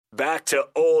Back to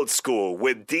old school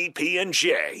with DP and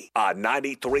J on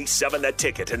 93.7 The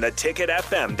Ticket and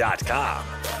theticketfm.com.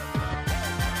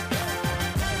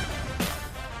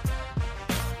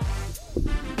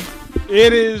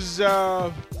 It is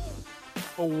a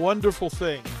wonderful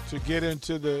thing to get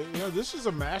into this is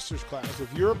a master's class.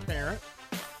 If you're a parent,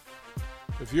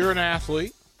 if you're an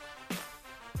athlete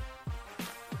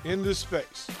in this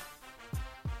space,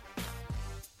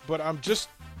 but I'm just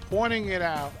pointing it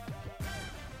out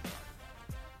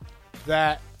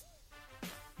that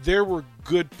there were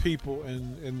good people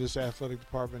in this athletic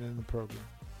department in the program.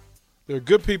 There are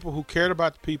good people who cared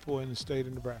about the people in the state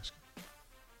of Nebraska,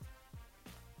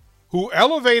 who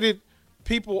elevated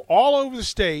people all over the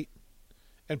state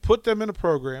and put them in a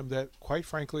program that, quite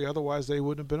frankly, otherwise they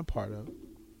wouldn't have been a part of.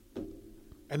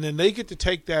 And then they get to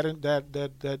take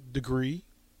that degree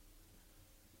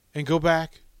and go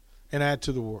back and add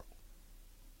to the world.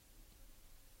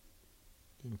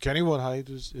 And Kenny Woodhyde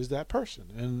is that person.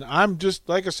 And I'm just,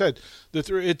 like I said,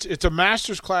 it's a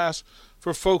master's class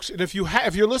for folks. And if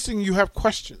you're listening, you have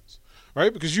questions,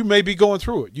 right? Because you may be going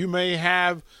through it. You may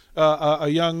have a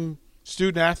young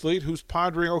student athlete who's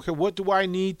pondering, okay, what do I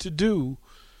need to do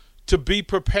to be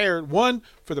prepared? One,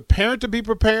 for the parent to be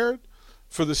prepared,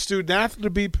 for the student athlete to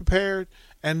be prepared,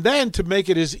 and then to make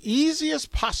it as easy as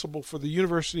possible for the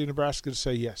University of Nebraska to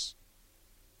say yes.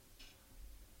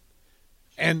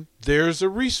 And there's a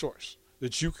resource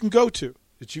that you can go to,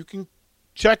 that you can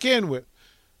check in with,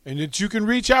 and that you can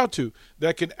reach out to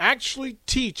that can actually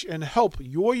teach and help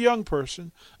your young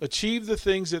person achieve the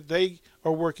things that they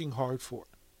are working hard for.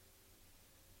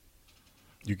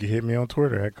 You can hit me on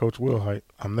Twitter at Coach Wilhite.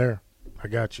 I'm there. I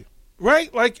got you.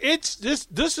 Right? Like, it's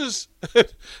just, this is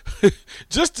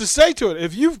just to say to it,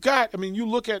 if you've got, you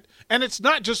look at, and it's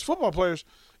not just football players,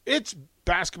 it's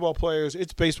basketball players,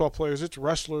 it's baseball players, it's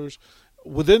wrestlers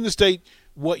within the state.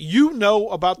 What you know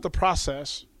about the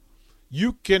process,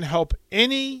 you can help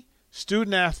any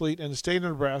student athlete in the state of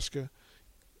Nebraska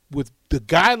with the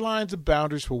guidelines and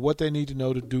boundaries for what they need to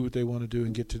know to do what they want to do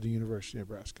and get to the University of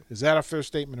Nebraska. Is that a fair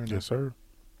statement or not? Yes, sir.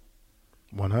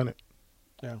 100.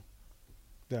 Yeah.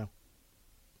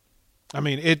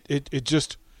 It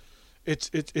just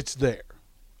it's there.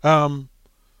 I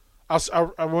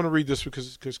want to read this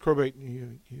because Crowbait,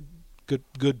 good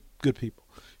people.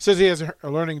 He says he has a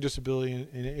learning disability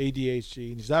and ADHD,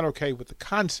 and he's not okay with the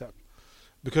concept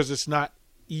because it's not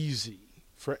easy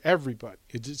for everybody.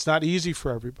 It's not easy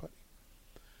for everybody.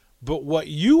 But what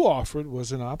you offered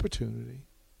was an opportunity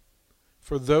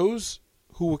for those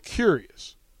who were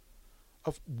curious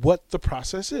of what the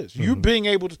process is. Mm-hmm. You being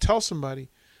able to tell somebody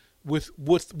with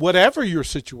whatever your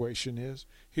situation is,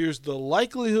 here's the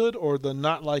likelihood or the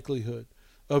not likelihood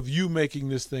of you making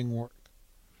this thing work.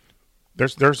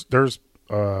 There's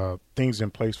things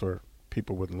in place for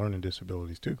people with learning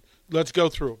disabilities too. Let's go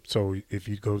through. So if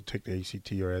you go take the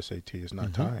ACT or SAT, it's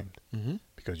not timed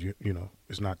because you know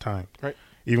it's not timed. Right.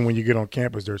 Even when you get on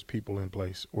campus, there's people in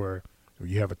place where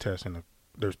you have a test and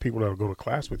there's people that will go to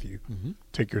class with you,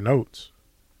 take your notes,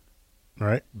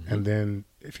 right? And then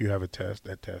if you have a test,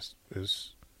 that test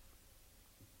is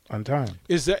untimed.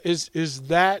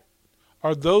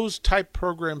 Are those type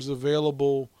programs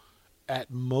available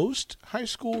at most high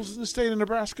schools in the state of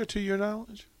Nebraska, to your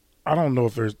knowledge? I don't know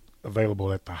if they're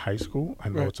available at the high school. I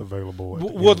know it's available at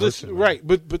the university. Right,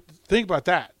 but think about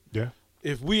that. Yeah.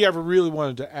 If we ever really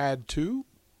wanted to add to,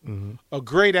 a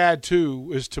great add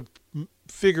to is to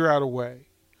figure out a way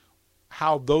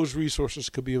how those resources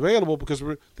could be available, because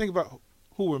think about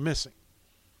who we're missing.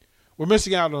 We're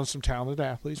missing out on some talented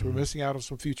athletes. We're missing out on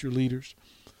some future leaders.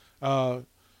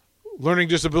 Learning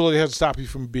disability hasn't stopped you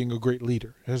from being a great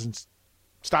leader. It hasn't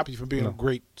stopped you from being a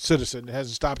great citizen. It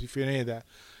hasn't stopped you from any of that.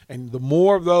 And the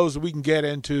more of those that we can get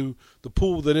into the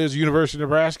pool that is University of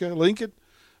Nebraska, Lincoln,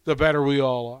 the better we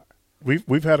all are.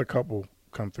 We've had a couple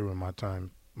come through in my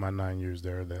time, my 9 years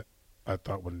there, that I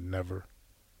thought would never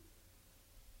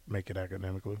make it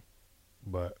academically,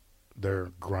 but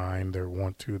their grind, their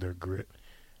want to, their grit,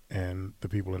 and the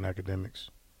people in academics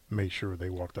made sure they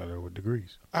walked out there with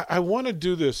degrees. I want to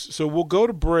do this. So we'll go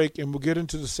to break and we'll get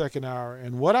into the second hour.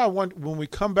 And what I want, when we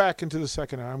come back into the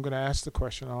second hour, I'm going to ask the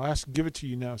question. Give it to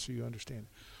you now so you understand it.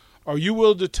 Are you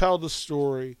willing to tell the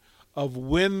story of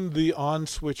when the on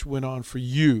switch went on for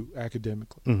you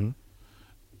academically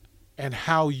and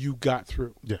how you got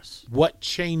through? Yes. What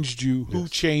changed you? Who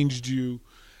changed you?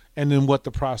 And then what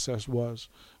the process was.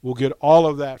 We'll get all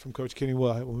of that from Coach Kenny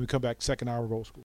Woodhyde when we come back, second hour of Old School.